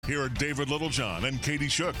Here are David Littlejohn and Katie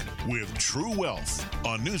Shook with True Wealth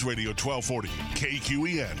on News Radio 1240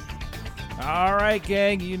 KQEN. All right,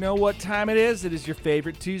 gang, you know what time it is. It is your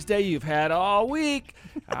favorite Tuesday you've had all week.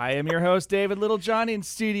 I am your host, David Littlejohn. In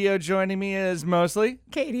studio joining me is mostly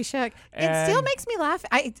Katie Shook. It still makes me laugh.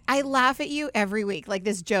 I laugh at you every week. Like,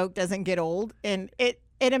 this joke doesn't get old, and it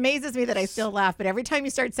amazes me that I still laugh. But every time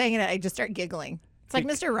you start saying it, I just start giggling. It's like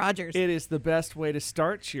Mr. Rogers. It is the best way to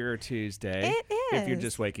start your Tuesday. It is. If you're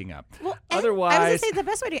just waking up. Well, otherwise, I was going to say the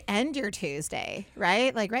best way to end your Tuesday,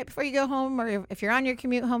 right? Like right before you go home, or if you're on your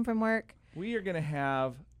commute home from work. We are going to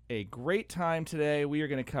have a great time today. We are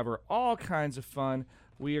going to cover all kinds of fun.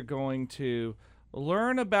 We are going to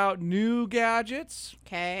learn about new gadgets.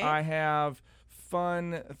 Okay. I have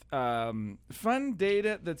fun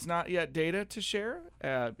data that's not yet data to share.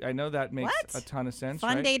 I know that makes a ton of sense.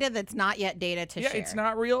 Fun right? data that's not yet data to share. Yeah, it's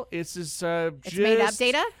not real. It's just it's made up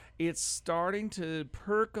data? It's starting to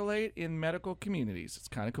percolate in medical communities. It's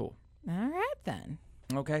kind of cool. All right, then.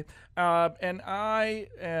 Okay. And I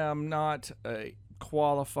am not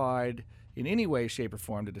qualified in any way, shape, or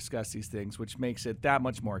form to discuss these things, which makes it that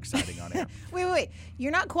much more exciting on air. Wait.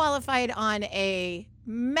 You're not qualified on a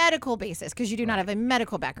medical basis because you do not have a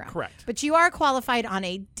medical background. Correct. But you are qualified on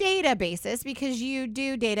a data basis because you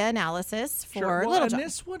do data analysis for Sure. Well, Littlejohn. and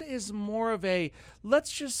this one is more of a let's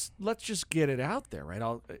just get it out there, right?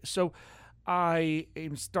 So I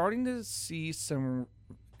am starting to see some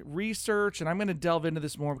research, and I'm going to delve into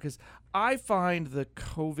this more because I find the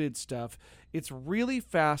COVID stuff, it's really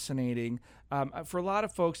fascinating. For a lot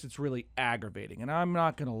of folks, it's really aggravating, and I'm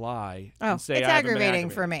not going to lie and say it's I haven't been aggravating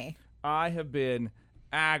for me. I have been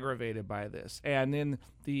aggravated by this, and then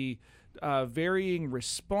the varying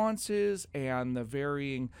responses and the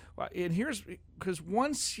varying. And here's because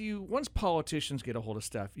once politicians get a hold of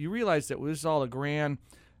stuff, you realize that this is all a grand.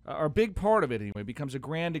 Or a big part of it, anyway, becomes a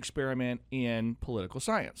grand experiment in political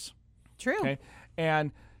science. True. Okay?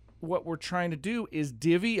 And what we're trying to do is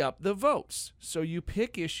divvy up the votes. So you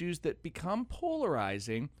pick issues that become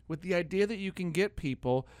polarizing with the idea that you can get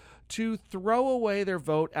people to throw away their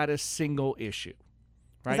vote at a single issue.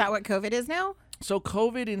 Right? Is that what COVID is now? So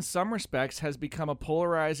COVID, in some respects, has become a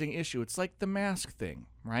polarizing issue. It's like the mask thing,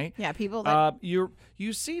 right? Yeah, people that...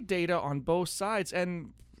 You see data on both sides,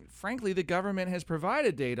 and frankly, the government has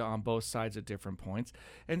provided data on both sides at different points.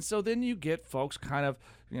 And so then you get folks kind of,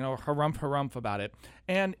 harumph about it.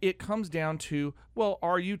 And it comes down to, well,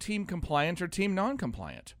 are you team compliant or team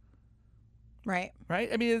non-compliant? Right.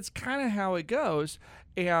 Right? I mean, it's kind of how it goes.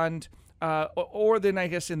 And... or then I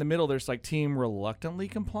guess in the middle there's like team reluctantly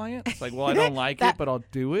compliant. It's like, well, I don't like it, but I'll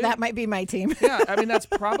do it. That might be my team. Yeah, I mean, that's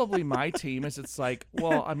probably my team. It's like,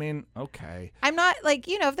 well, I mean, okay. I'm not like,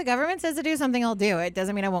 if the government says to do something, I'll do it.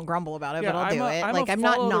 Doesn't mean I won't grumble about it, but I'll do it. I'm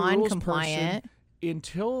not non-compliant.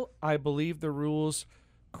 Until I believe the rules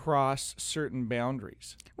cross certain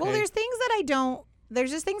boundaries. Okay? Well, there's things that I don't.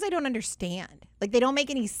 There's just things I don't understand. Like, they don't make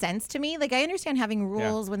any sense to me. Like, I understand having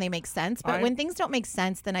rules when they make sense, but when things don't make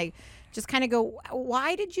sense, then I just kind of go,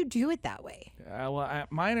 why did you do it that way?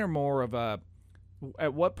 Mine are more of a,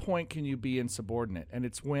 at what point can you be insubordinate? And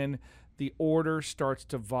it's when the order starts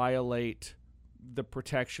to violate the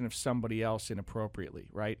protection of somebody else inappropriately,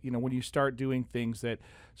 right? When you start doing things that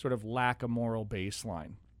sort of lack a moral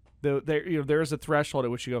baseline. There's a threshold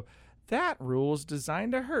at which you go, that rule is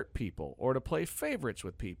designed to hurt people or to play favorites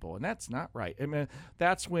with people, and that's not right. I mean,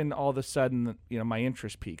 that's when all of a sudden, my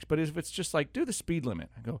interest peaks. But if it's just like, do the speed limit,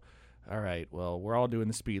 I go, all right, well, we're all doing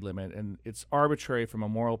the speed limit, and it's arbitrary from a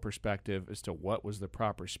moral perspective as to what was the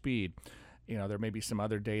proper speed. There may be some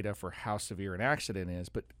other data for how severe an accident is,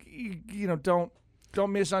 but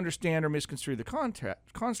don't misunderstand or misconstrue the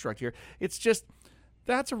construct here. It's just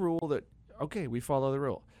that's a rule that, okay, we follow the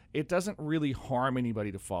rule. It doesn't really harm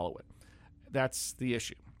anybody to follow it. That's the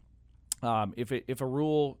issue. If a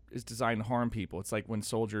rule is designed to harm people, it's like when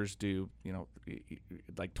soldiers do,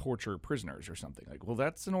 like torture prisoners or something. Like, well,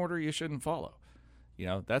 that's an order you shouldn't follow.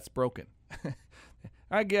 That's broken.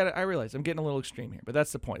 I get it. I realize I'm getting a little extreme here, but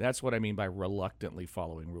that's the point. That's what I mean by reluctantly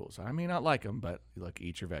following rules. I may not like them, but look,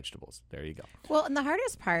 eat your vegetables. There you go. Well, and the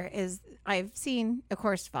hardest part is I've seen, of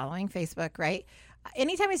course, following Facebook, right?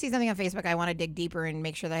 Anytime I see something on Facebook, I want to dig deeper and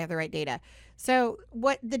make sure that I have the right data. So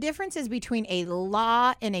what the difference is between a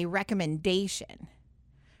law and a recommendation,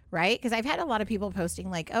 right? Because I've had a lot of people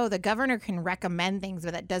posting like, oh, the governor can recommend things,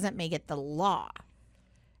 but that doesn't make it the law.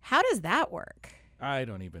 How does that work? I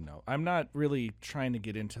don't even know. I'm not really trying to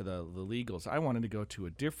get into the legals. I wanted to go to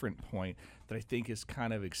a different point that I think is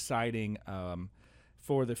kind of exciting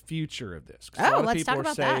for the future of this. Oh, let's talk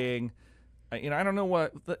about that. I don't know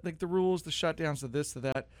what, like the rules, the shutdowns, the this, the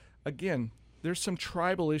that. Again, there's some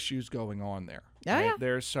tribal issues going on there. Oh, yeah.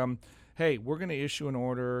 There's some, hey, we're going to issue an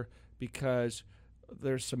order because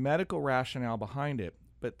there's some medical rationale behind it.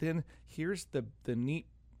 But then here's the neat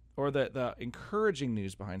or the encouraging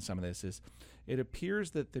news behind some of this is it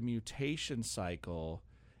appears that the mutation cycle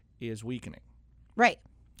is weakening. Right.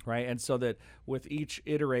 Right. And so that with each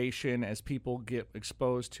iteration, as people get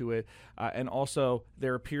exposed to it, and also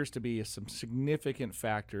there appears to be some significant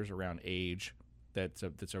factors around age that's a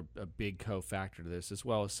big cofactor to this, as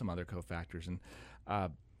well as some other cofactors. And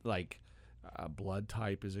blood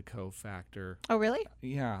type is a cofactor. Oh, really?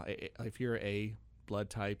 Yeah. If you're a blood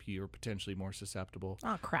type, you're potentially more susceptible.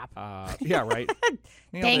 Oh, crap. Yeah, right.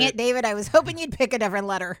 Dang it, David. I was hoping you'd pick a different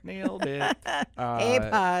letter. Nailed it. A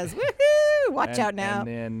pause. Woohoo! Watch out now. And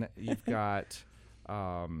then you've got,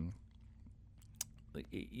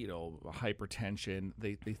 hypertension.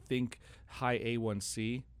 They think high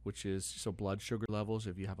A1C, which is so blood sugar levels.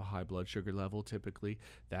 If you have a high blood sugar level, typically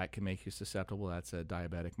that can make you susceptible. That's a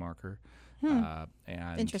diabetic marker. And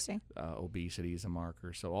Interesting. Obesity is a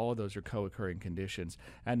marker. So all of those are co-occurring conditions.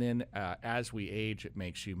 And then as we age, it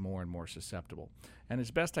makes you more and more susceptible. And as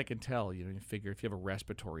best I can tell, you figure if you have a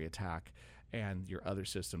respiratory attack and your other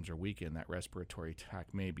systems are weakened, that respiratory attack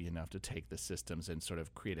may be enough to take the systems and sort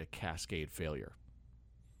of create a cascade failure.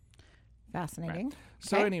 Fascinating. Right.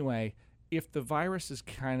 So anyway, if the virus is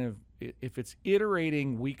if it's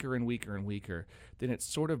iterating weaker and weaker and weaker, then it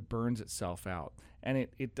sort of burns itself out. And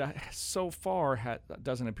it so far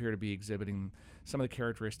doesn't appear to be exhibiting some of the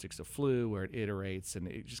characteristics of flu, where it iterates and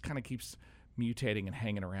it just kind of keeps mutating and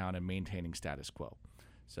hanging around and maintaining status quo.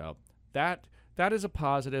 So that is a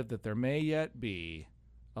positive, that there may yet be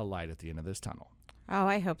a light at the end of this tunnel. Oh,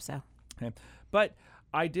 I hope so. Okay. But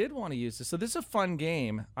I did want to use this. So this is a fun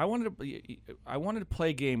game. I wanted to play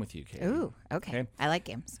a game with you, Katie. Ooh, okay. I like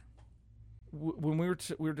games. When we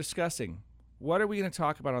were discussing, what are we going to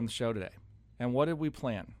talk about on the show today, and what did we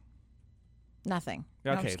plan? Nothing.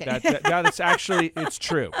 No, I'm Okay, just kidding. that's actually it's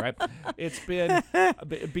true, right? It's been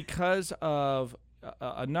because of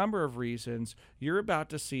a number of reasons. You're about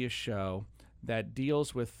to see a show that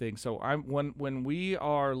deals with things. So when we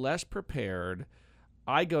are less prepared,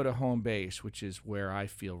 I go to home base, which is where I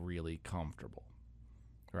feel really comfortable,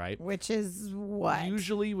 right? Which is what?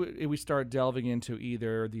 Usually we start delving into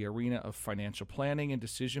either the arena of financial planning and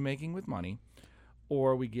decision-making with money,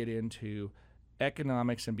 or we get into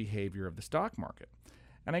economics and behavior of the stock market.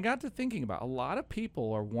 And I got to thinking about a lot of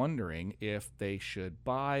people are wondering if they should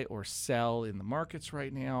buy or sell in the markets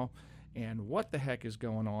right now and what the heck is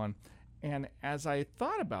going on. And as I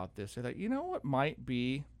thought about this, I thought, you know what might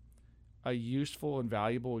be a useful and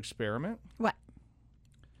valuable experiment? What?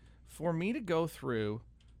 For me to go through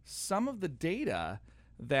some of the data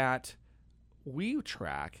that we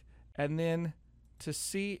track and then to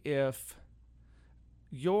see if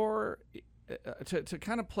to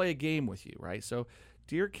kind of play a game with you, right? So,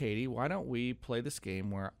 dear Katie, why don't we play this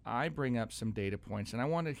game where I bring up some data points and I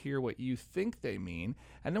want to hear what you think they mean,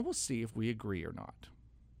 and then we'll see if we agree or not.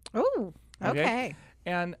 Ooh, okay.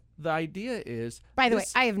 And the idea is... By the way,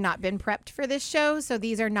 I have not been prepped for this show, so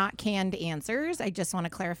these are not canned answers. I just want to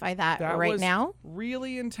clarify that right now.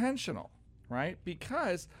 Really intentional, right?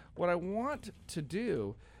 Because what I want to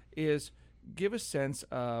do is give a sense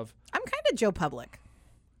of... I'm kind of Joe Public.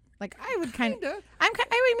 Like, I would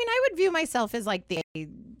I would view myself as like the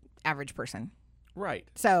average person. Right.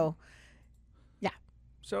 So, yeah.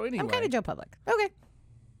 So anyway. I'm kind of Joe Public. Okay.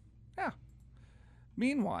 Yeah.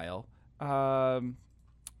 Meanwhile,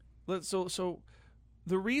 so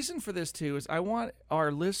the reason for this too is I want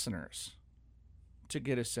our listeners to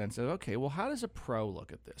get a sense of, okay, well, how does a pro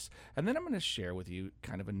look at this? And then I'm going to share with you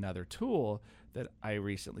kind of another tool that I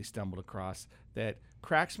recently stumbled across that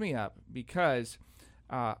cracks me up because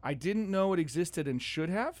I didn't know it existed and should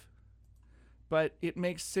have, but it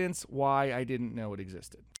makes sense why I didn't know it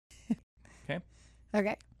existed. Okay?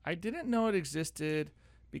 Okay. I didn't know it existed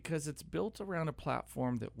because it's built around a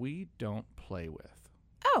platform that we don't play with.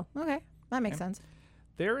 Oh, okay. That makes sense.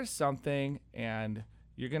 There is something, and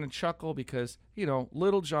you're going to chuckle because,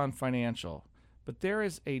 Little John Financial, but there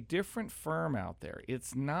is a different firm out there.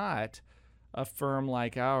 It's not a firm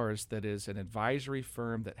like ours that is an advisory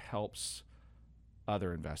firm that helps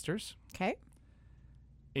other investors. Okay.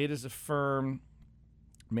 It is a firm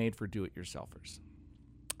made for do-it-yourselfers.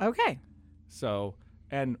 Okay. So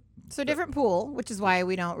different pool, which is why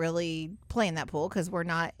we don't really play in that pool, because we're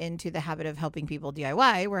not into the habit of helping people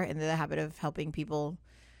DIY. We're into the habit of helping people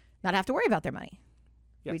not have to worry about their money.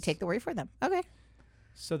 Yes. We take the worry for them. Okay.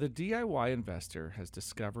 So the DIY investor has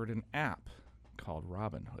discovered an app called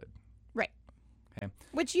Robinhood. Right. Okay.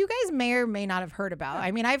 Which you guys may or may not have heard about.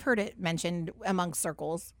 I mean, I've heard it mentioned among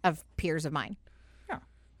circles of peers of mine. Yeah.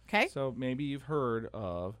 Okay. So maybe you've heard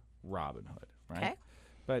of Robinhood, right? Okay.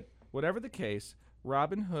 But whatever the case,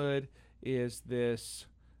 Robinhood is this.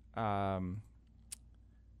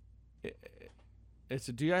 It's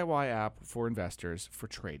a DIY app for investors for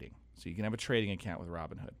trading. So you can have a trading account with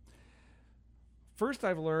Robinhood. First,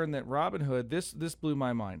 I've learned that Robinhood. This blew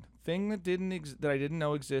my mind. Thing that I didn't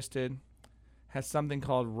know existed has something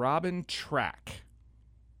called Robin Track.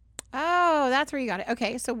 Oh, that's where you got it.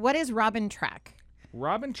 Okay, so what is Robin Track?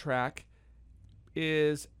 Robin Track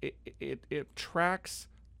is it tracks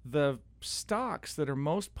the stocks that are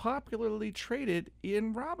most popularly traded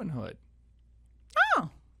in Robinhood. Oh,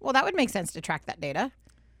 well, that would make sense to track that data.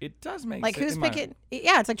 It does make Like sense. who's picking?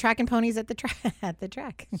 Yeah, it's like tracking ponies at the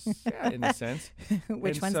track. Yeah, in a sense.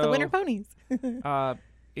 Which And one's so, the winner ponies?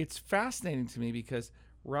 It's fascinating to me because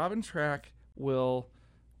Robin Track will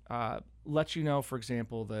let you know, for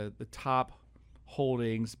example, the top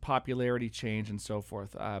holdings, popularity change, and so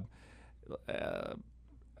forth.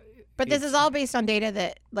 But this is all based on data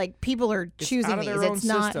that like people are choosing out of these. their own It's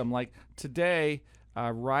not. system. Like today,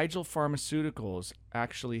 Rigel Pharmaceuticals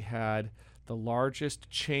actually had the largest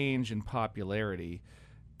change in popularity.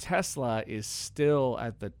 Tesla is still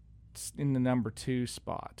in the number 2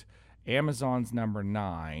 spot. Amazon's number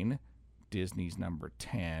 9, Disney's number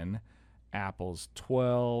 10, Apple's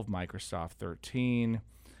 12, Microsoft 13,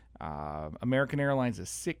 American Airlines is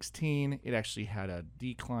 16. It actually had a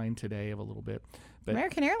decline today of a little bit. But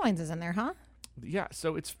American Airlines is in there, huh? yeah,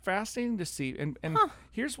 so it's fascinating to see. And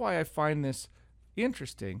here's why I find this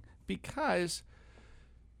interesting, because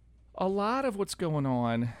a lot of what's going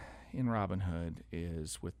on in Robinhood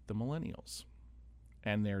is with the millennials.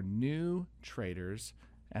 And they're new traders,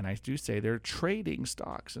 and I do say they're trading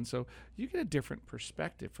stocks. And so you get a different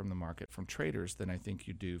perspective from the market from traders than I think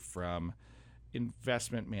you do from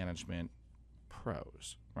investment management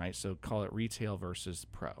pros, right? So call it retail versus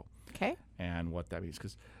pro. Okay. And what that means.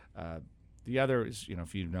 Because the other is,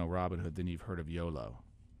 if you know Robinhood, then you've heard of YOLO,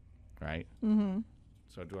 right? Mm-hmm.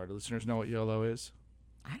 So do our listeners know what YOLO is?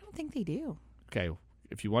 I don't think they do. Okay.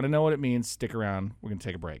 If you want to know what it means, stick around. We're going to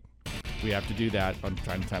take a break. We have to do that from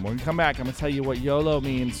time to time. When we come back, I'm going to tell you what YOLO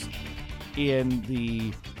means in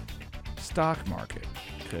the stock market,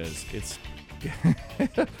 because it's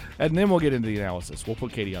and then we'll get into the analysis. We'll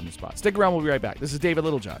put Katie on the spot. Stick around. We'll be right back. This is David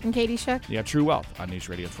Littlejohn. And Katie Shook. Yeah, True Wealth on News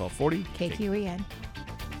Radio 1240. KQEN.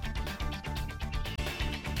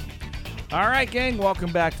 All right, gang.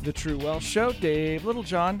 Welcome back to the True Wealth Show. Dave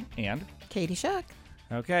Littlejohn and Katie Shook.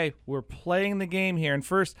 Okay, we're playing the game here. And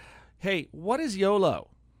first, hey, what is YOLO?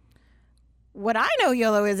 What I know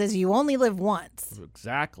YOLO is you only live once.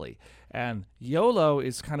 Exactly. And YOLO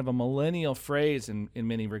is kind of a millennial phrase in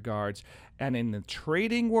many regards. And in the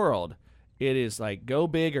trading world, it is like go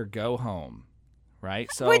big or go home,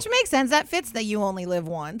 right? So, which makes sense. That fits that you only live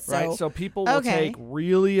once. So. Right. So people will take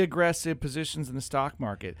really aggressive positions in the stock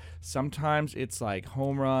market. Sometimes it's like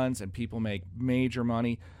home runs and people make major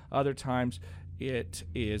money. Other times it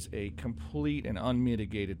is a complete and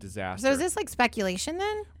unmitigated disaster. So is this like speculation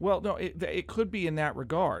then? Well, no, it could be in that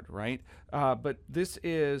regard, right? But this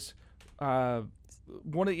is one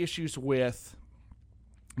of the issues with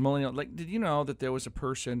millennial. Like, did you know that there was a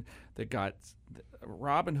person that got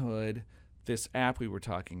Robinhood, this app we were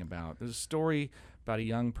talking about? There's a story about a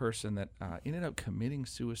young person that ended up committing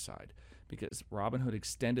suicide because Robinhood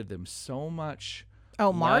extended them so much.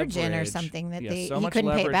 Margin leverage, or something that so he much couldn't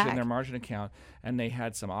pay leverage back in their margin account, and they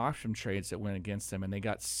had some option trades that went against them, and they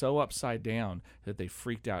got so upside down that they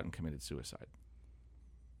freaked out and committed suicide.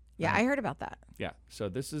 Yeah, I heard about that. Yeah, so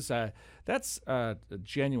this is that's a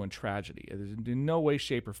genuine tragedy. In no way,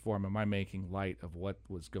 shape, or form am I making light of what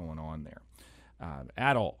was going on there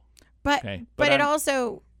at all. But okay? but it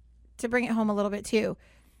also, to bring it home a little bit too,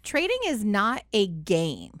 trading is not a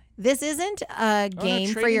game. This isn't a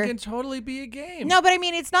game for your. Trading can totally be a game. No, but I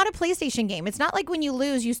mean, it's not a PlayStation game. It's not like when you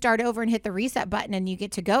lose, you start over and hit the reset button and you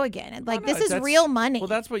get to go again. Like, this is real money. Well,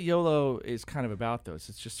 that's what YOLO is kind of about, though. It's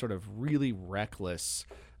just sort of really reckless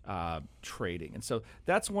trading. And so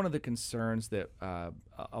that's one of the concerns that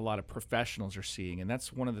a lot of professionals are seeing. And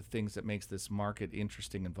that's one of the things that makes this market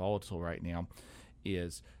interesting and volatile right now,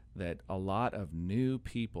 is that a lot of new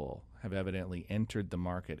people have evidently entered the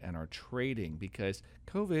market and are trading because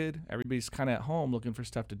COVID, everybody's kind of at home looking for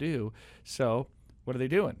stuff to do. So what are they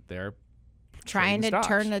doing? They're trying to stocks.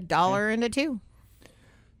 turn $1 into $2.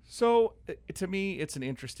 So to me, it's an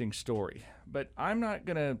interesting story, but I'm not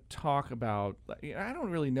going to talk about, I don't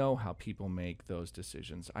really know how people make those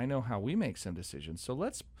decisions. I know how we make some decisions. So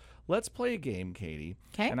let's play a game, Katie.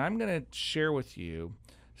 Okay. And I'm going to share with you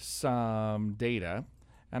some data,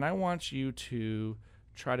 and I want you to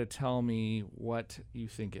try to tell me what you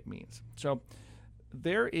think it means. So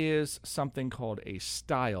there is something called a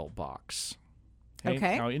style box.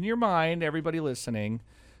 Okay. Now, in your mind, everybody listening,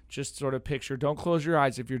 just sort of picture, don't close your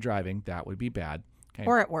eyes if you're driving. That would be bad. Okay.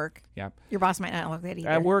 Or at work. Yeah. Your boss might not look that either.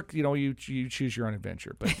 At work, you choose your own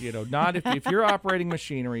adventure. But, not if you're operating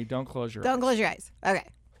machinery, don't close your eyes. Don't close your eyes. Okay.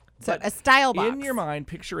 So But a style box. In your mind,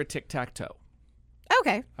 picture a tic-tac-toe.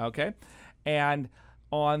 Okay. Okay. And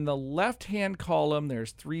on the left-hand column,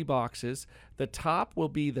 there's 3 boxes. The top will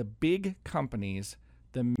be the big companies.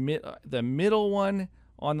 The middle one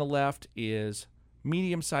on the left is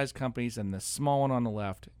medium-sized companies, and the small one on the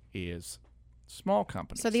left is small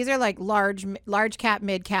companies. So these are like large cap,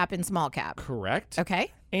 mid cap, and small cap. Correct.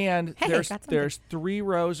 Okay. And Hey, got something. there's 3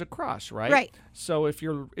 rows across, right? Right. So if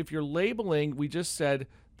you're labeling, we just said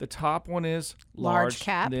the top one is Large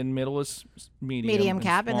cap. then middle is Medium and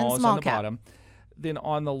cap, and then small is small on the cap. bottom. Then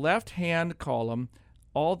on the left-hand column,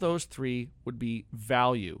 all those 3 would be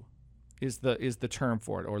value, is the term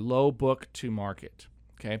for it, or low book to market.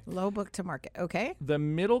 Okay. Low book to market. Okay. The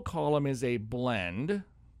middle column is a blend.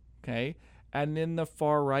 Okay. And then the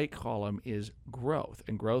far right column is growth.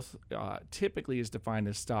 And growth typically is defined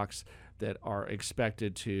as stocks that are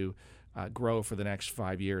expected to grow for the next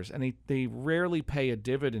 5 years. And they rarely pay a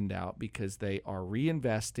dividend out because they are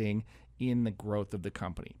reinvesting in the growth of the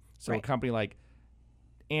company. So Right. a company like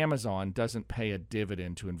Amazon doesn't pay a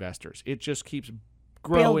dividend to investors. It just keeps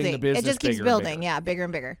growing the business. It just keeps bigger and building. bigger. Yeah, bigger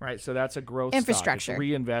and bigger. Right, so that's a growth Infrastructure. stock. It's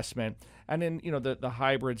reinvestment. And then, the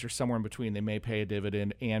hybrids are somewhere in between. They may pay a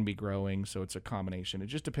dividend and be growing, so it's a combination. It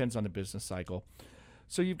just depends on the business cycle.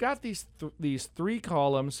 So you've got these 3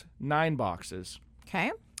 columns, 9 boxes.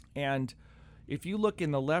 Okay. And if you look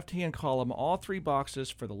in the left-hand column, all 3 boxes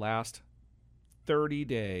for the last 30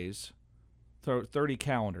 days, 30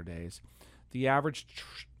 calendar days, the average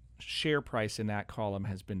share price in that column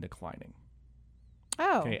has been declining.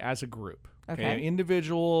 Oh. Okay, as a group. Okay.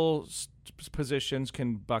 Individual positions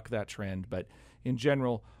can buck that trend, but in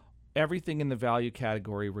general, everything in the value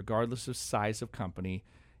category, regardless of size of company,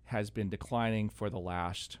 has been declining for the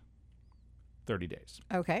last 30 days.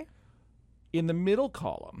 Okay. In the middle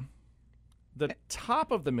column, the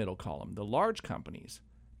top of the middle column, the large companies,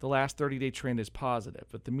 the last 30-day trend is positive,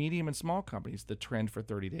 but the medium and small companies, the trend for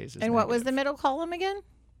 30 days is And what was the negative. middle column again?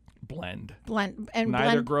 Blend. Blend. And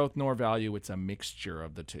Neither blend. growth nor value. It's a mixture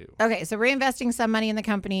of the two. Okay, so reinvesting some money in the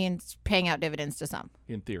company and paying out dividends to some.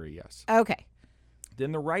 In theory, yes. Okay.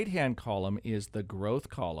 Then the right-hand column is the growth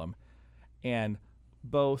column, and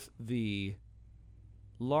both the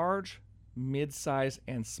large, mid-size,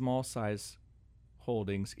 and small-size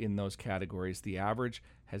holdings in those categories, the average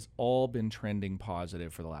has all been trending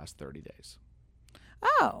positive for the last 30 days.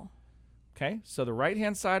 Oh. Okay, so the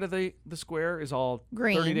right-hand side of the square is all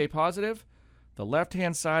Green. 30-day positive. The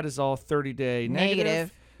left-hand side is all 30-day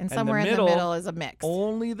negative. And the somewhere in the middle is a mix.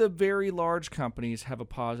 Only the very large companies have a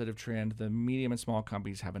positive trend. The medium and small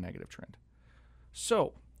companies have a negative trend.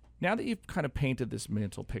 So now that you've kind of painted this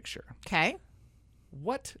mental picture, Okay.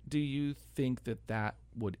 what do you think that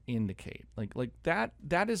would indicate? Like that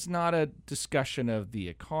is not a discussion of the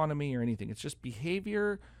economy or anything. It's just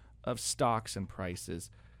behavior of stocks and prices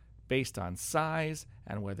based on size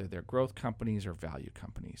and whether they're growth companies or value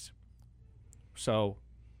companies. So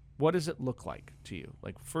what does it look like to you?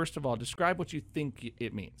 Like, first of all, describe what you think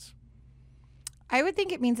it means. I would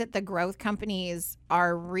think it means that the growth companies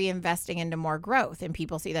are reinvesting into more growth, and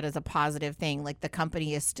people see that as a positive thing. Like the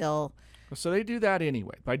company is still So they do that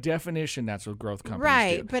anyway. By definition, that's what growth companies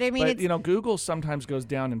right. do. But I mean, it's, Google sometimes goes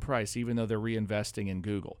down in price, even though they're reinvesting in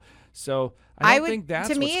Google. So I don't think that's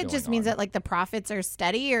to me, what's it just going means on. that like the profits are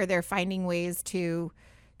steady, or they're finding ways to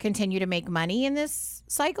continue to make money in this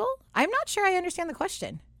cycle. I'm not sure I understand the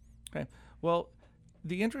question. Okay. Well,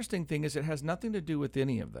 the interesting thing is it has nothing to do with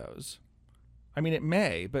any of those. I mean, it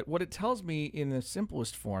may, but what it tells me in the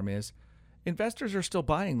simplest form is investors are still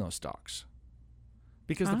buying those stocks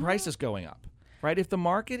because the price is going up, right? If the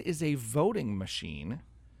market is a voting machine,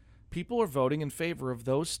 people are voting in favor of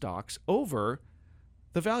those stocks over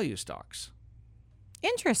the value stocks.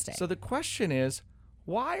 Interesting. So the question is,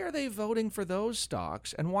 why are they voting for those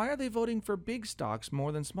stocks, and why are they voting for big stocks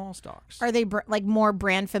more than small stocks? Are they like more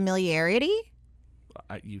brand familiarity?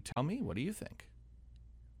 You tell me. What do you think?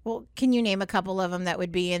 Well, can you name a couple of them that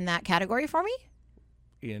would be in that category for me?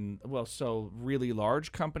 so really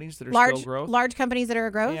large companies that are still growth. Large companies that are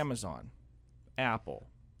a growth? Amazon, Apple,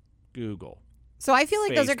 Google. So I feel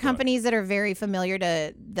like those are Facebook. companies that are very familiar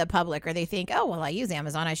to the public, or they think, oh, well, I use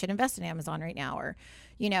Amazon. I should invest in Amazon right now. Or,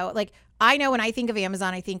 like I know when I think of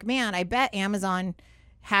Amazon, I think, man, I bet Amazon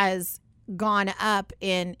has gone up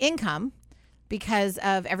in income because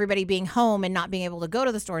of everybody being home and not being able to go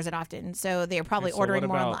to the stores that often. So they're probably ordering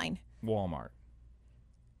more online. Walmart.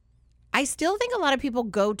 I still think a lot of people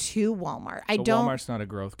go to Walmart. Walmart's not a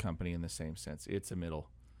growth company in the same sense. It's a middle.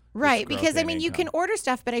 Right. It's growth Because, I and mean, you income. can order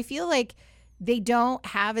stuff, but I feel like they don't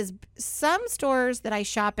have some stores that I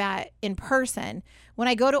shop at in person. When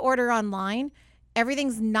I go to order online,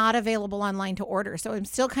 everything's not available online to order. So I'm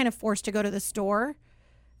still kind of forced to go to the store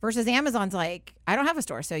versus Amazon's like, I don't have a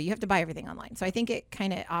store, so you have to buy everything online. So I think it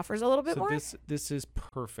kind of offers a little bit more. This is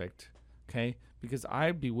perfect, okay? Because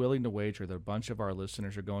I'd be willing to wager that a bunch of our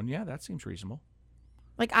listeners are going, yeah, that seems reasonable.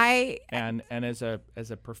 Like and as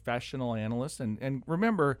a professional analyst, and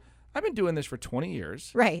remember, I've been doing this for 20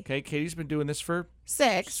 years. Right. Okay. Katie's been doing this for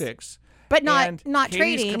six. But not Katie's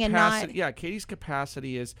trading and not. Yeah. Katie's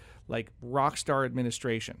capacity is like rock star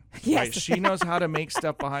administration. Yes. Right? She knows how to make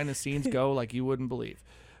stuff behind the scenes go like you wouldn't believe.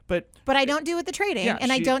 But I don't do with the trading, Yeah,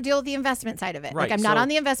 and I don't deal with the investment side of it. Right, Like I'm not so- on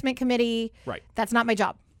the investment committee. Right. That's not my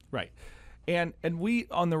job. Right. And we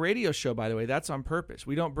on the radio show, by the way, that's on purpose.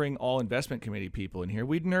 We don't bring all investment committee people in here.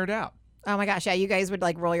 We'd nerd out. Oh my gosh, yeah, you guys would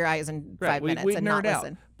like roll your eyes in 5 minutes we'd and not nerd out.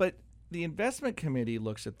 listen. But the investment committee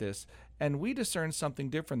looks at this, and we discern something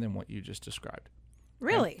different than what you just described.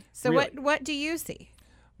 Really? So Really. what do you see?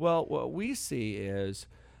 Well, what we see is,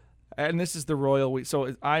 and this is the royal.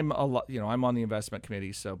 So I'm I'm on the investment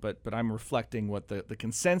committee. So, but I'm reflecting what the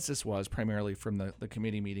consensus was primarily from the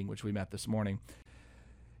committee meeting, which we met this morning,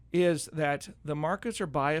 is that the markets are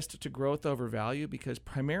biased to growth over value because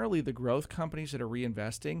primarily the growth companies that are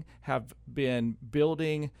reinvesting have been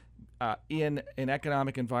building in an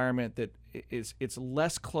economic environment that it's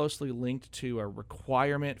less closely linked to a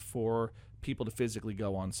requirement for people to physically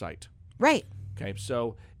go on site. Right. Okay,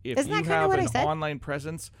 so if Isn't that you kinda have what I an said? online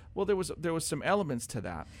presence, well, there was some elements to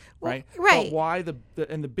that, right? right. But why the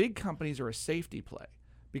big companies are a safety play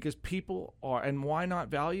because people are, and why not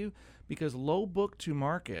value? Because low book to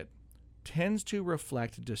market tends to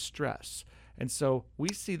reflect distress, and so we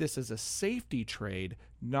see this as a safety trade,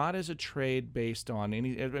 not as a trade based on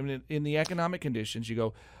any. I mean, in the economic conditions, you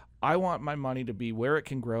go, I want my money to be where it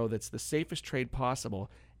can grow. That's the safest trade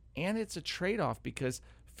possible, and it's a trade-off because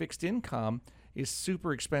fixed income is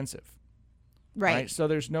super expensive. Right. So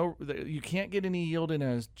you can't get any yield in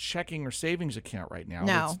a checking or savings account right now.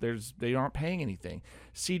 No. They aren't paying anything.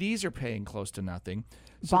 CDs are paying close to nothing.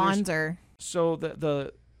 So Bonds are. So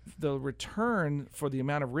the return for the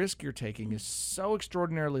amount of risk you're taking is so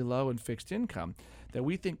extraordinarily low in fixed income that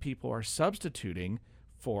we think people are substituting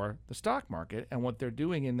for the stock market, and what they're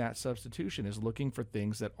doing in that substitution is looking for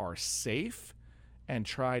things that are safe and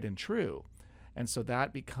tried and true. And so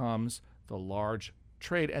that becomes the large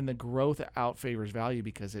trade, and the growth outfavors value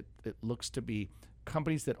because it looks to be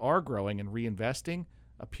companies that are growing and reinvesting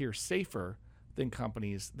appear safer than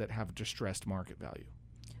companies that have distressed market value.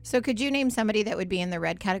 So could you name somebody that would be in the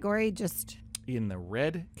red category? Just In the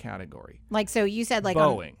red category, like, so you said like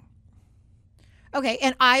Boeing. Okay,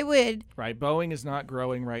 and I would. Right, Boeing is not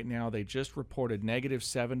growing right now. They just reported negative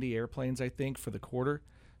 70 airplanes, I think, for the quarter.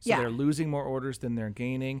 So Yeah. they're losing more orders than they're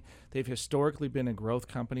gaining. They've historically been a growth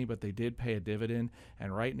company, but they did pay a dividend.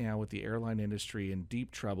 And right now, with the airline industry in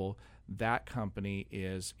deep trouble, that company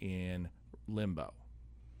is in limbo.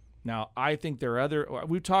 Now, I think there are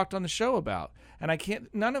we've talked on the show about, and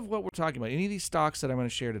none of what we're talking about, any of these stocks that I'm going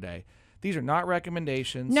to share today, these are not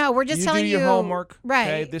recommendations. No, we're just telling do your you- homework. right.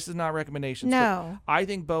 Okay? This is not recommendations. No. But I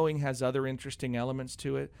think Boeing has other interesting elements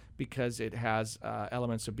to it because it has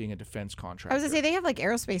elements of being a defense contractor. I was gonna say they have like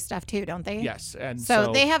aerospace stuff too, don't they? Yes, and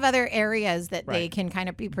So they have other areas that they Right. can kind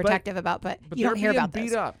of be protective about, but you they're don't hear being about beat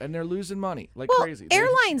this. up and they're losing money like Well, crazy. They're-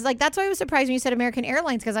 airlines, like that's why I was surprised when you said American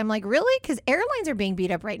Airlines, because I'm like, really? Because airlines are being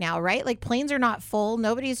beat up right now, right? Like planes are not full,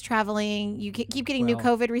 nobody's traveling. You keep getting new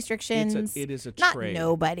Well, COVID restrictions. It is a not trade.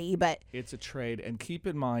 nobody, but It's a trade, and keep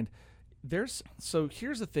in mind, so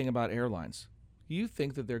here's the thing about airlines. You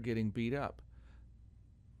think that they're getting beat up,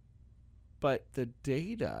 but the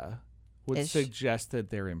data would Ish. suggest that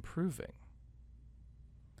they're improving.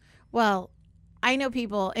 well, I know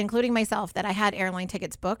people, including myself, that I had airline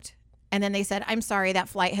tickets booked, and then they said, "I'm sorry, that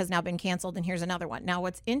flight has now been canceled, and here's another one." Now,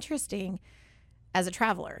 what's interesting as a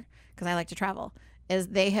traveler, because I like to travel, is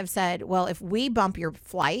they have said, "Well, if we bump your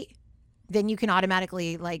flight, then you can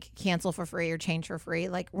automatically like cancel for free or change for free."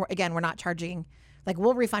 Like again, we're not charging Like,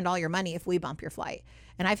 we'll refund all your money if we bump your flight.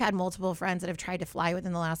 And I've had multiple friends that have tried to fly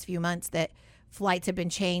within the last few months that flights have been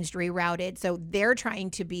changed, rerouted. So they're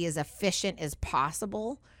trying to be as efficient as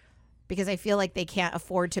possible because I feel like they can't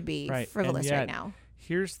afford to be frivolous right now.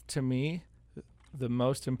 Here's, to me, the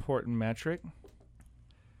most important metric.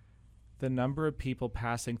 The number of people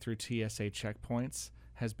passing through TSA checkpoints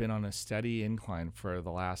has been on a steady incline for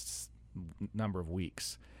the last number of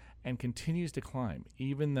weeks and continues to climb,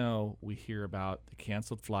 even though we hear about the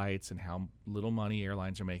canceled flights and how little money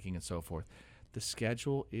airlines are making and so forth. The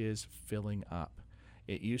schedule is filling up.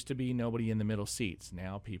 It used to be nobody in the middle seats.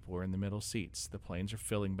 Now people are in the middle seats. The planes are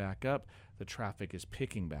filling back up. The traffic is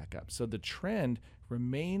picking back up. So the trend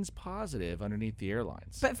remains positive underneath the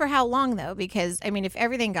airlines. But for how long, though? Because, I mean, if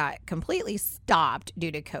everything got completely stopped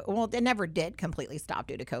due to COVID, well, it never did completely stop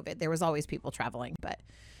due to COVID. There was always people traveling, but...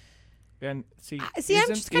 And see, I'm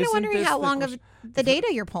just kind of wondering how long of the data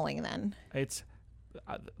you're pulling then. It's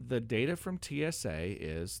the data from TSA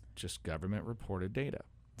is just government reported data.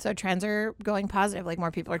 So trends are going positive, like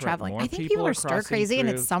more people are traveling. More I think people are stir crazy and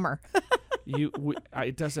it's summer.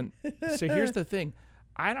 It doesn't. So here's the thing.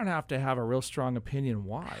 I don't have to have a real strong opinion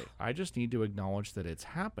why. I just need to acknowledge that it's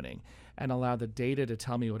happening and allow the data to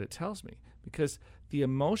tell me what it tells me. Because the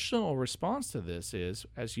emotional response to this is,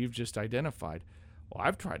 as you've just identified, well,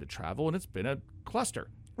 I've tried to travel and it's been a cluster.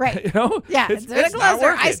 Right. You know? Yeah, it's been a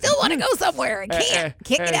cluster. I still want to go somewhere. I can't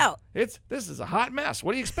get out. This is a hot mess.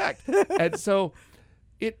 What do you expect? And so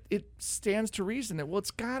it stands to reason that, well,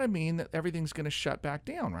 it's got to mean that everything's going to shut back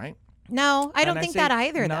down, right? No, I don't think that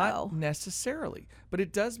either, though. Not necessarily. But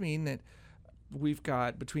it does mean that we've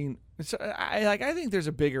got between... So I think there's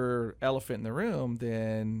a bigger elephant in the room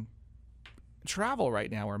than travel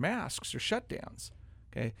right now or masks or shutdowns.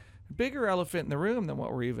 Okay? A bigger elephant in the room than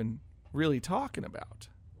what we're even really talking about.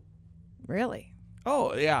 Really?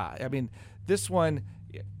 Oh, yeah. I mean, this one...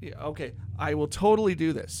 Okay, I will totally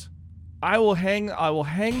do this. I will hang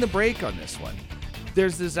the brake on this one.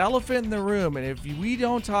 There's this elephant in the room, and if we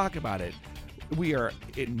don't talk about it, we are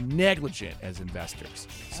negligent as investors.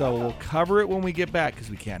 So we'll cover it when we get back because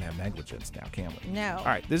we can't have negligence now, can we? No. All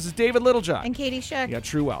right, this is David Littlejohn. And Katie Shook. You got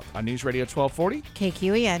True Wealth on News Radio 1240.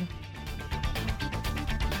 KQEN.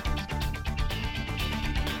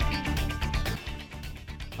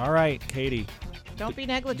 All right, Katie. Don't be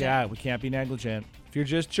negligent. Yeah, we can't be negligent. If you're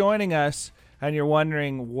just joining us and you're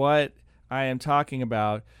wondering what I am talking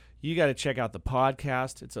about, you got to check out the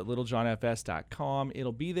podcast. It's at littlejohnfs.com.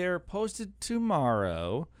 It'll be there posted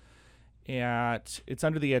tomorrow. It's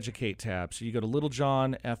under the Educate tab. So you go to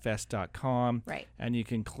littlejohnfs.com. Right. And you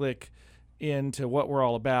can click into what we're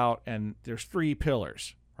all about. And there's 3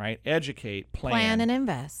 pillars, right? Educate, plan, and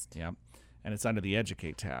invest. Yeah. And it's under the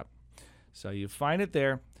Educate tab. So you find it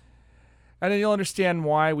there. And then you'll understand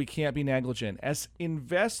why we can't be negligent. As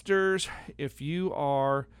investors, if you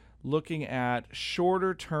are looking at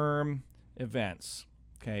shorter term events,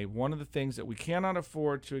 okay, one of the things that we cannot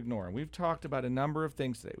afford to ignore, and we've talked about a number of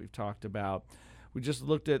things today. We just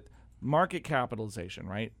looked at market capitalization,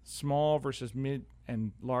 right? Small versus mid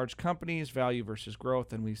and large companies, value versus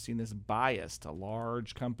growth, and we've seen this bias to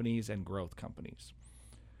large companies and growth companies.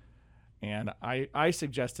 And I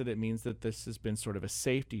suggested it means that this has been sort of a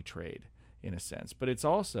safety trade in a sense. But it's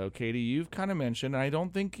also, Katie, you've kind of mentioned, and I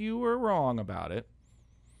don't think you were wrong about it,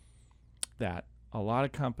 that a lot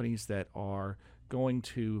of companies that are going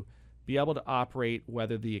to be able to operate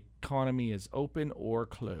whether the economy is open or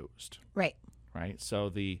closed. Right. Right. So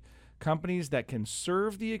the companies that can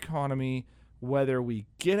serve the economy whether we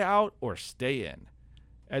get out or stay in.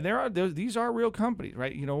 And these are real companies,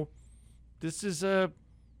 right? You know, this is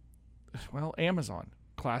Amazon,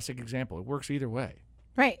 classic example. It works either way.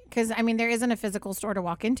 Right, because, I mean, there isn't a physical store to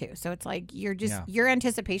walk into. So it's like your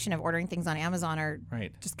anticipation of ordering things on Amazon are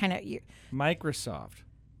just kind of... Microsoft,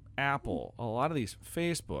 Apple, a lot of these,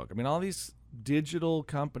 Facebook. I mean, all these digital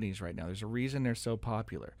companies right now, there's a reason they're so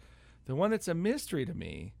popular. The one that's a mystery to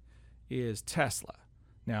me is Tesla.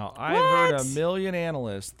 Now, I've heard a million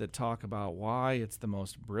analysts that talk about why it's the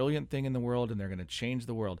most brilliant thing in the world and they're going to change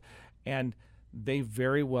the world. And they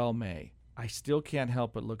very well may. I still can't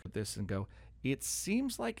help but look at this and go... It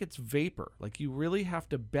seems like it's vapor. Like you really have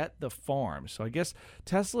to bet the farm. So I guess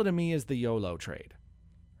Tesla to me is the YOLO trade.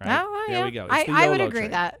 Right? Oh, there yeah. we go. I would agree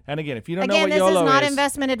with that. And again, if you don't know what YOLO is. Again, this is not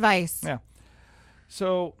investment advice. Yeah.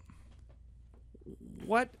 So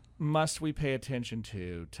what must we pay attention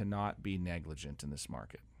to not be negligent in this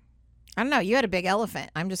market? I don't know. You had a big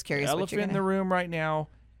elephant. I'm just curious. The elephant in the room right now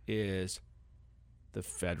is the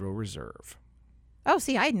Federal Reserve. Oh,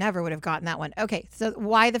 see, I never would have gotten that one. Okay, so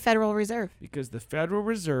why the Federal Reserve? Because the Federal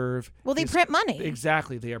Reserve... Well, they print money.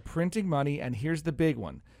 Exactly. They are printing money, and here's the big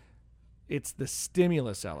one. It's the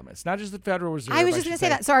stimulus element. It's not just the Federal Reserve. I was just going to say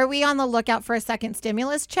that. So are we on the lookout for a second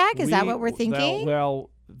stimulus check? Is that what we're thinking?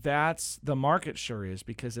 Well, that's the market sure is,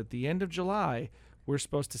 because at the end of July, we're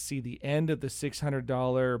supposed to see the end of the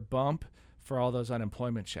 $600 bump for all those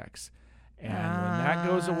unemployment checks. And when that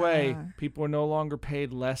goes away, people are no longer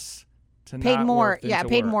paid less to paid not more. work than Yeah, to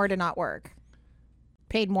paid work. more to not work.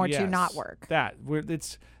 Paid more to not work. I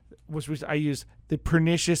use the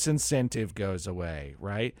pernicious incentive goes away,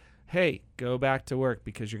 right? Hey, go back to work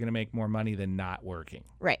because you're going to make more money than not working.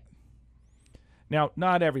 Right. Now,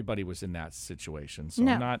 not everybody was in that situation, so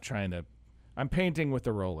No. I'm not trying to. I'm painting with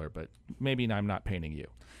a roller, but maybe I'm not painting you.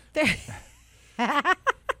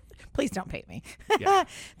 Please don't pay me. Yeah.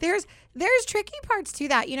 There's tricky parts to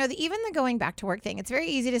that. Even the going back to work thing. It's very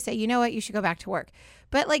easy to say, you know what, you should go back to work.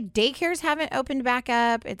 But like daycares haven't opened back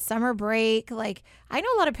up. It's summer break. Like I know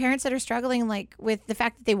a lot of parents that are struggling like with the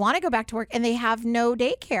fact that they want to go back to work and they have no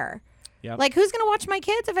daycare. Yep. Like who's going to watch my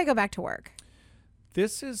kids if I go back to work?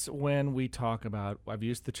 This is when we talk about, I've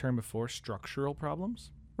used the term before, structural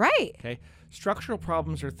problems. Right. Okay. Structural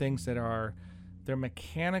problems are things that they're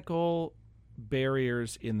mechanical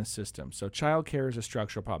barriers in the system. So childcare is a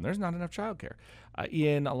structural problem. There's not enough childcare.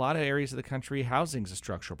 In a lot of areas of the country, housing is a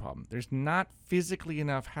structural problem. There's not physically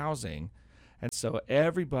enough housing. And so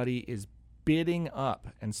everybody is bidding up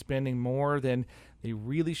and spending more than they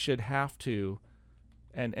really should have to.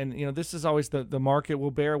 And this is always the market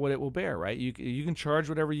will bear what it will bear, right? You can charge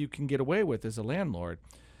whatever you can get away with as a landlord.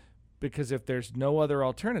 Because if there's no other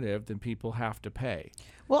alternative, then people have to pay.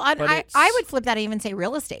 Well, I would flip that and even say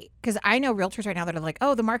real estate, because I know realtors right now that are like,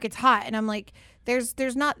 oh, the market's hot. And I'm like, there's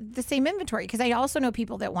not the same inventory, because I also know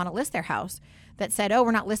people that want to list their house that said, oh,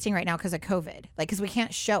 we're not listing right now because of COVID, like because we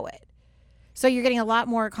can't show it. So you're getting a lot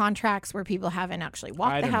more contracts where people haven't actually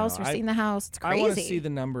walked the house or seen the house. It's crazy. I want to see the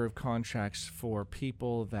number of contracts for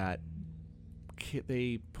people that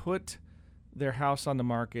they put their house on the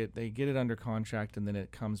market, they get it under contract, and then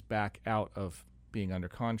it comes back out of being under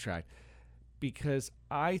contract. Because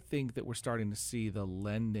I think that we're starting to see the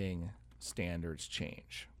lending standards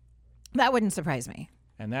change. That wouldn't surprise me.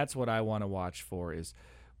 And that's what I want to watch for is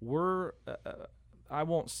I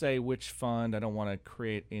won't say which fund. I don't want to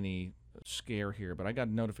create any scare here, but I got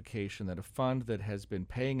a notification that a fund that has been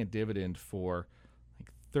paying a dividend for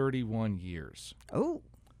like 31 years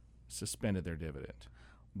suspended their dividend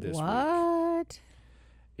this week.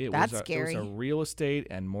 That's scary. It was a real estate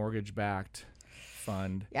and mortgage-backed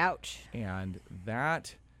fund. Ouch. And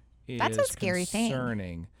that's a scary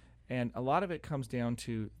concerning. And a lot of it comes down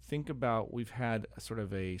to, think about, we've had sort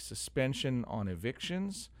of a suspension on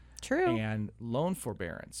evictions. True. And loan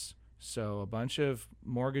forbearance. So a bunch of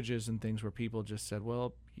mortgages and things where people just said,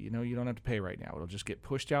 well, you don't have to pay right now. It'll just get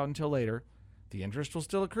pushed out until later. The interest will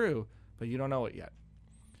still accrue, but you don't know it yet.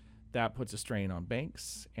 That puts a strain on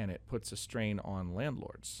banks, and it puts a strain on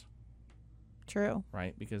landlords. True.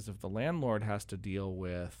 Right? Because if the landlord has to deal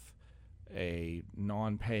with a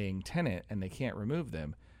non-paying tenant and they can't remove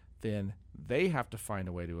them, then they have to find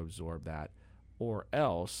a way to absorb that, or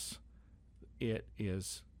else it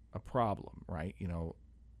is a problem, right?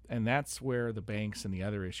 And that's where the banks and the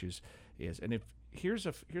other issues is. And here's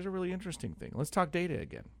a really interesting thing. Let's talk data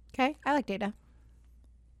again. Okay, I like data.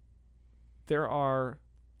 There are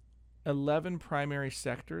 11 primary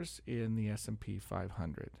sectors in the S&P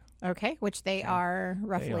 500. Okay, which they are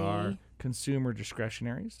roughly. They are consumer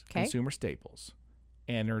discretionaries, consumer staples,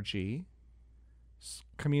 energy,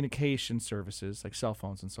 communication services like cell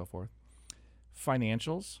phones and so forth,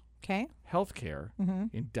 financials, healthcare,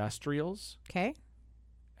 industrials,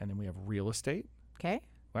 and then we have real estate.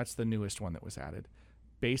 That's the newest one that was added.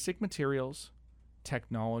 Basic materials,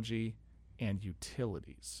 technology, and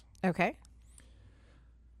utilities. Okay.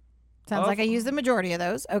 Sounds like I use the majority of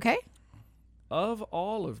those. Okay. Of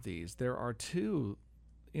all of these, there are two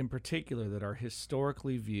in particular that are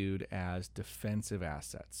historically viewed as defensive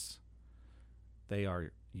assets. They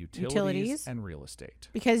are utilities and real estate.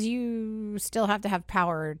 Because you still have to have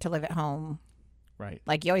power to live at home. Right.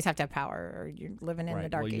 Like you always have to have power, or you're living in the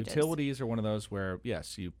dark ages. Utilities are one of those where,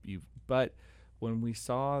 yes, but when we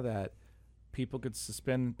saw that people could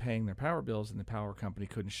suspend paying their power bills and the power company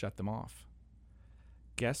couldn't shut them off,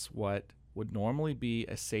 guess what would normally be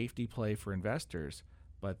a safety play for investors,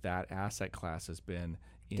 but that asset class has been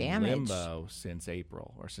in limbo since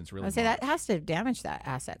April, or since really March. I'd say that has to damage that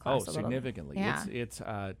asset class a little significantly. Yeah. It's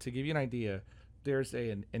to give you an idea, there's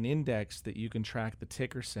an index that you can track the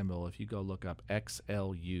ticker symbol if you go look up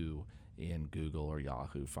XLU in Google or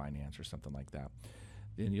Yahoo Finance or something like that,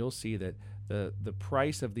 then you'll see that the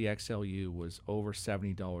price of the XLU was over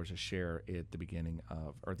 $70 a share at the beginning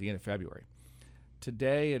of, or at the end of February.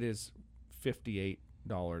 Today it is $58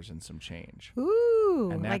 and some change. Ooh,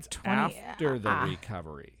 And that's like 20 after the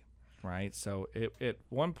recovery, right? So at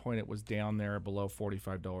one point it was down there below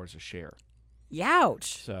 $45 a share.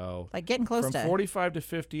 Youch. So Like getting close from to 45 to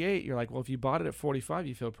 58, you're like, well, if you bought it at 45,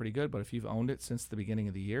 you feel pretty good. But if you've owned it since the beginning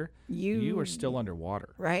of the year, you are still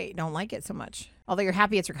underwater. Right. Don't like it so much. Although you're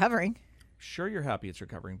happy it's recovering. Sure, you're happy it's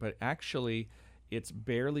recovering, but actually it's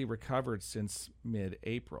barely recovered since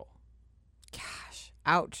mid-April. Gosh.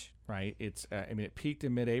 Ouch. Right? It's it peaked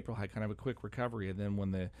in mid-April, had kind of a quick recovery, and then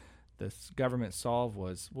when the government solve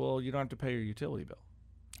was, well, you don't have to pay your utility bill.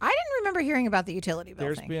 I didn't remember hearing about the utility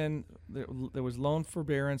bill thing. There was loan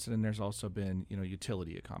forbearance, and then there's also been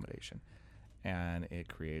utility accommodation, and it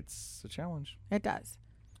creates a challenge. It does.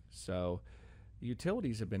 So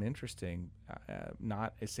utilities have been interesting,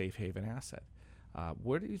 not a safe haven asset.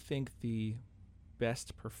 What do you think the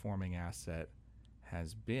best performing asset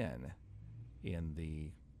has been in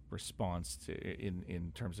the response to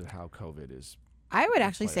in terms of how COVID is? I would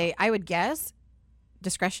actually say, I would guess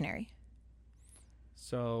discretionary.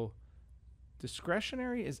 So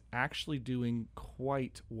discretionary is actually doing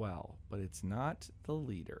quite well, but it's not the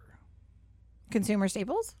leader. Consumer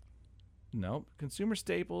staples? No, consumer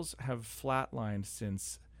staples have flatlined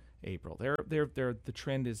since April. The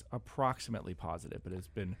trend is approximately positive, but it's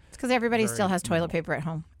been It's because everybody very still has toilet minimal. paper at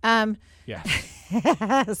home.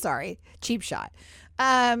 Yeah. Sorry, cheap shot.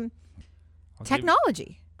 I'll give-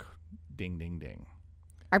 Technology. Ding, ding, ding.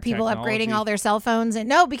 Are people Technology. upgrading all their cell phones? And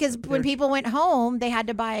no, because when They're- people went home, they had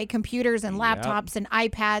to buy computers and Yep. laptops and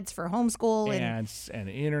iPads for homeschool And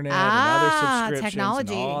internet and other subscriptions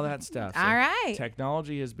technology. and all that stuff. So all right.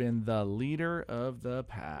 Technology has been the leader of the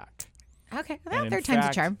pack. Okay. And Well, in third time's a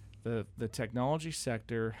fact, charm. The technology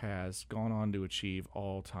sector has gone on to achieve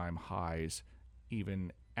all-time highs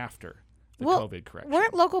even after the COVID correction.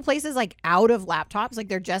 Weren't local places like out of laptops? Like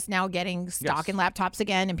they're just now getting stock Yes. in laptops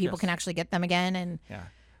again, and people Yes. can actually get them again. And Yeah.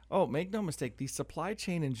 Oh, make no mistake, the supply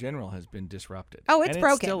chain in general has been disrupted. Oh, it's and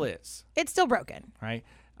broken. It still is, it's still broken. right?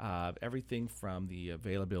 Everything from the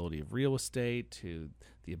availability of real estate to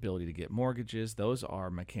the ability to get mortgages, those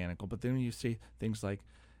are mechanical. But then you see things like,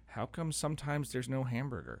 how come sometimes there's no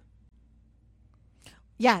hamburger?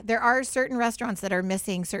 Yeah, there are certain restaurants that are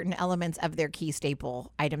missing certain elements of their key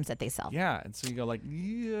staple items that they sell. Yeah, and so you go like,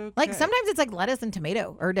 yeah, okay. Like sometimes it's like lettuce and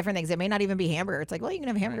tomato or different things. It may not even be hamburger. It's like, well, you can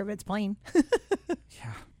have hamburger, but it's plain.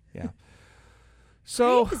 Yeah.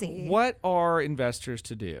 So Crazy. what are investors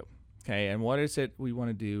to do? Okay, and what is it we want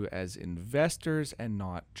to do as investors and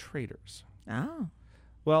not traders? Oh,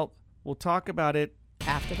 Well, we'll talk about it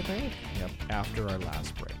after the break. after our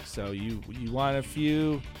last break. So you want a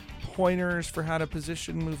few pointers for how to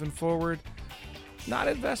position moving forward? Not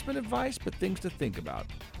investment advice, but things to think about.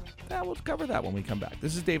 We'll cover that when we come back.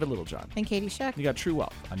 This is David Littlejohn. And Katie Shuck, You got True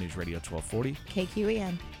Wealth on News Radio 1240.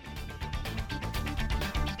 KQEN.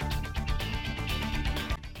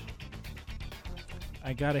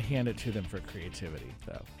 I got to hand it to them for creativity,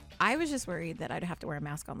 though. I was just worried that I'd have to wear a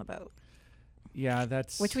mask on the boat, Yeah,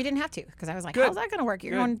 that's... which we didn't have to because I was like, Good. how's that going to work?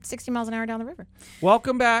 You're Good. going 60 miles an hour down the river.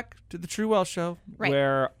 Welcome back to the True Wealth Show, Right.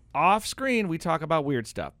 where off screen we talk about weird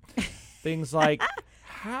stuff. Things like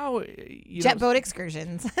how... Jet boat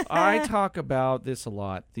excursions. I talk about this a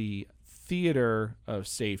lot, the theater of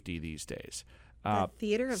safety these days. The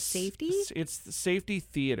theater of safety? It's the safety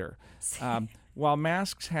theater. While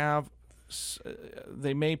masks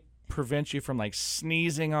they may prevent you from like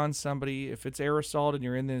sneezing on somebody. If it's aerosol and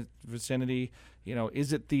you're in the vicinity,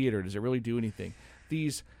 is it theater? Does it really do anything?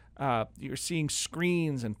 These, you're seeing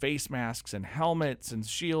screens and face masks and helmets and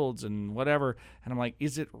shields and whatever. And I'm like,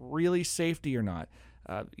 is it really safety or not?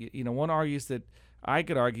 One argues that I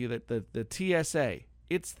could argue that the TSA,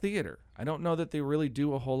 it's theater. I don't know that they really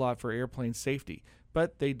do a whole lot for airplane safety,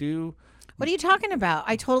 but they do. What are you talking about?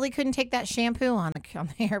 I totally couldn't take that shampoo on the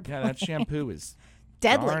airplane. Yeah, that shampoo is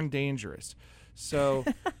Deadly. darn dangerous. So,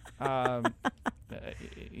 and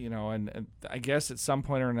I guess at some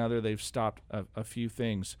point or another they've stopped a few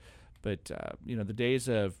things. But, the days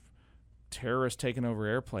of terrorists taking over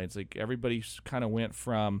airplanes, like everybody kind of went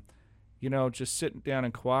from, just sitting down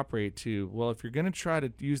and cooperate to, well, if you're going to try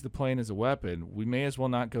to use the plane as a weapon, we may as well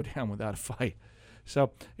not go down without a fight.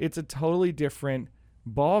 So it's a totally different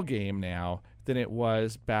ball game now than it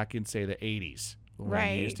was back in, say, the 80s when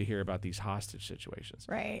Right. you used to hear about these hostage situations.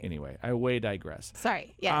 Right. Anyway, I way digress.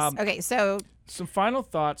 Sorry. Yes. Okay. So Some final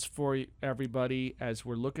thoughts for everybody as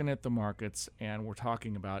we're looking at the markets and we're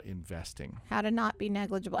talking about investing. how to not be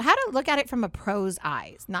negligible. How to look at it from a pro's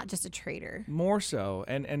eyes, not just a trader. More so.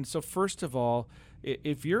 And so first of all,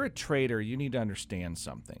 if you're a trader, you need to understand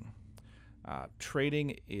something.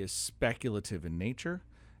 Trading is speculative in nature,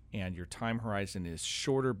 and your time horizon is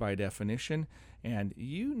shorter by definition, and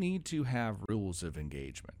you need to have rules of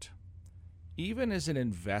engagement. Even as an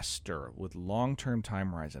investor with long-term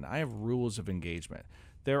time horizon, I have rules of engagement.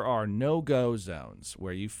 There are no-go zones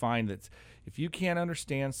where you find that if you can't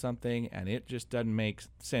understand something and it just doesn't make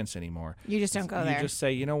sense anymore, You just don't go there. You just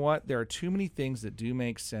say, you know what? There are too many things that do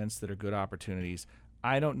make sense that are good opportunities.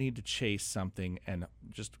 I don't need to chase something and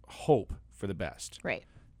just hope for the best. Right.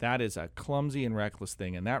 That is a clumsy and reckless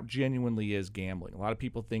thing, and that genuinely is gambling. A lot of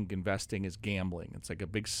people think investing is gambling. It's like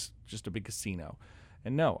just a big casino.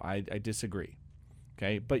 And no, I disagree.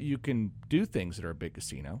 Okay, but you can do things that are a big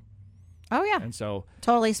casino. Oh yeah. And so,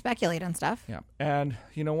 Totally speculate on stuff. yeah. And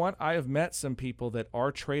you know what? I have met some people that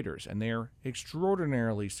are traders, and they're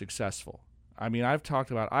extraordinarily successful. I mean,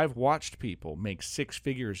 I've watched people make six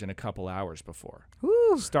figures in a couple hours before.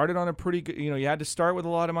 Woo. Started on a pretty good, you had to start with a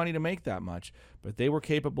lot of money to make that much, but they were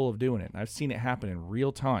capable of doing it. And I've seen it happen in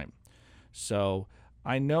real time. So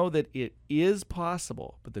I know that it is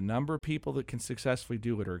possible, but the number of people that can successfully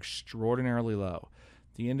do it are extraordinarily low.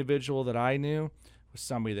 The individual that I knew was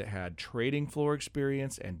somebody that had trading floor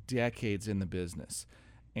experience and decades in the business.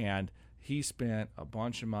 And he spent a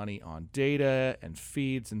bunch of money on data and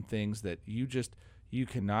feeds and things that you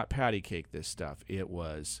cannot patty cake this stuff. It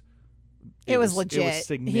was legit. It was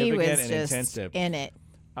significant he was and just intensive. in it.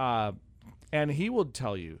 And he will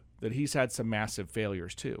tell you that he's had some massive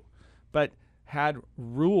failures too, but had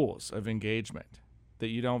rules of engagement that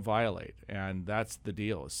you don't violate. And that's the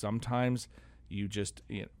deal. Sometimes you just,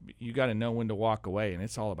 you got to know when to walk away, and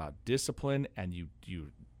it's all about discipline, and you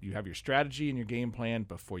have your strategy and your game plan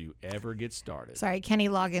before you ever get started. Sorry, Kenny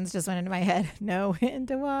Loggins just went into my head. Know when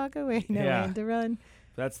to walk away, know when to run.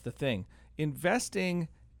 That's the thing. Investing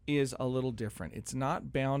is a little different. It's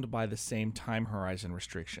not bound by the same time horizon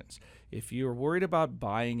restrictions. If you're worried about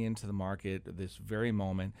buying into the market at this very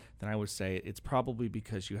moment, then I would say it's probably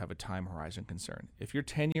because you have a time horizon concern. If you're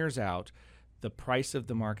 10 years out, the price of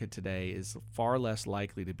the market today is far less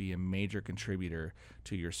likely to be a major contributor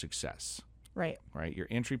to your success. Right. Right? Your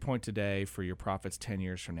entry point today for your profits 10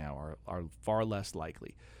 years from now are far less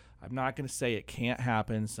likely. I'm not going to say it can't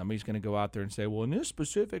happen. Somebody's going to go out there and say, well, in this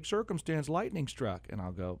specific circumstance, lightning struck. And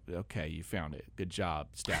I'll go, okay, you found it. Good job,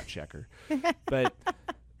 stat checker. But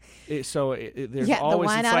there's always, the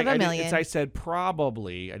one out of a million. I said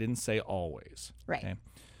probably. I didn't say always. Right. Okay?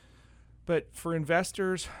 But for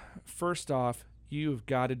investors, first off, you've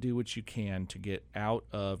got to do what you can to get out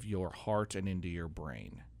of your heart and into your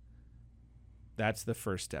brain. That's the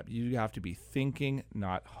first step. You have to be thinking,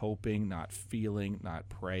 not hoping, not feeling, not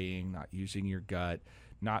praying, not using your gut,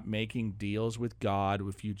 not making deals with God.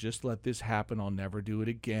 If you just let this happen, I'll never do it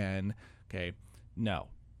again. Okay? No,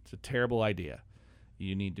 it's a terrible idea.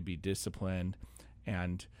 You need to be disciplined,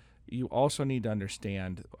 and you also need to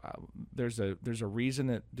understand there's a reason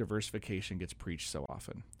that diversification gets preached so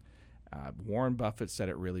often. Warren Buffett said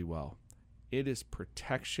it really well. It is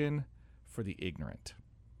protection for the ignorant.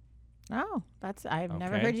 Oh, I've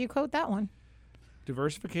never heard you quote that one.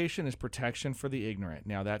 Diversification is protection for the ignorant.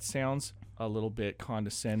 Now, that sounds a little bit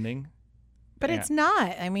condescending. But it's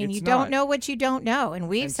not. I mean, It's you don't not. know what you don't know. And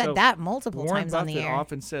we've said so that multiple Warren times Buffett on the air.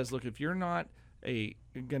 often says, look, if you're not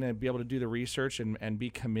going to be able to do the research and be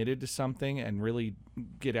committed to something and really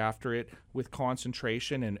get after it with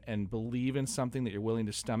concentration and believe in something that you're willing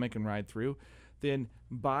to stomach and ride through, then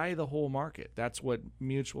buy the whole market. That's what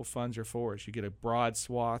mutual funds are for, is you get a broad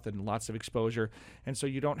swath and lots of exposure. And so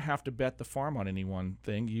you don't have to bet the farm on any one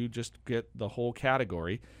thing. You just get the whole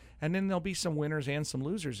category. And then there'll be some winners and some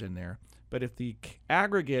losers in there. But if the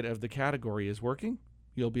aggregate of the category is working,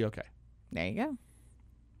 you'll be okay. There you go.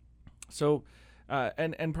 So,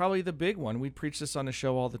 and probably the big one, we preach this on the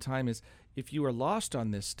show all the time, is if you are lost on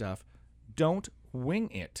this stuff, don't wing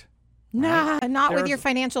it. Nah, not with There's- your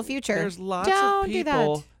financial future. There's lots Don't of do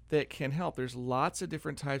people that. that can help. There's lots of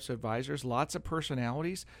different types of advisors, lots of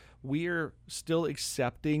personalities. We are still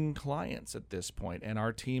accepting clients at this point, and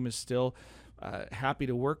our team is still happy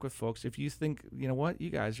to work with folks. If you think, you know what, you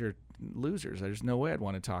guys are losers, there's no way I'd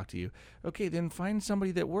want to talk to you. Okay, then find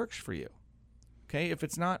somebody that works for you. Okay, if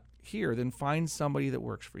it's not here, then find somebody that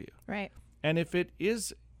works for you. Right. And if it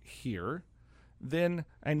is here, then,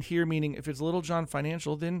 and here meaning if it's Little John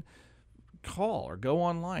Financial, then call or go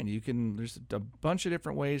online. There's a bunch of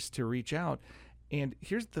different ways to reach out. And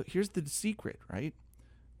here's the secret, right?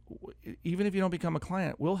 Even if you don't become a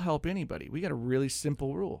client, we'll help anybody. We got a really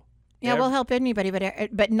simple rule. Yeah, we'll help anybody,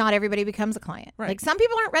 but not everybody becomes a client. Right. Like some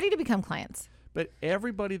people aren't ready to become clients. But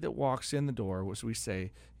everybody that walks in the door, as we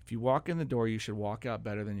say, if you walk in the door, you should walk out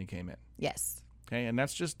better than you came in. Yes. Okay, and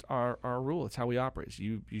that's just our rule. It's how we operate. So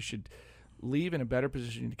you should leave in a better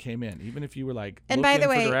position than you came in, even if you were like looking for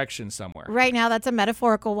direction somewhere. Right now, that's a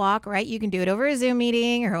metaphorical walk, right? You can do it over a Zoom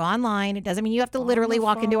meeting or online. It doesn't mean you have to literally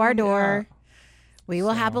walk into our door. Yeah. We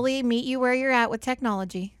will happily meet you where you're at with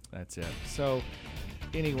technology. That's it. So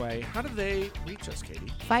anyway, how do they reach us,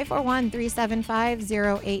 Katie?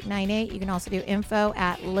 541-375-0898. You can also do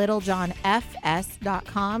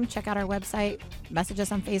info@littlejohnfs.com. Check out our website. Message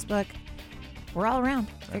us on Facebook. We're all around.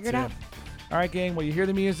 Figure it out. All right, gang. Well, you hear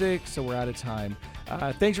the music, so we're out of time.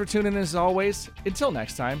 Thanks for tuning in as always. Until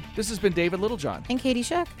next time, this has been David Littlejohn. And Katie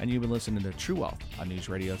Shook. And you've been listening to True Wealth on News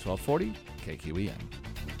Radio 1240 KQEN.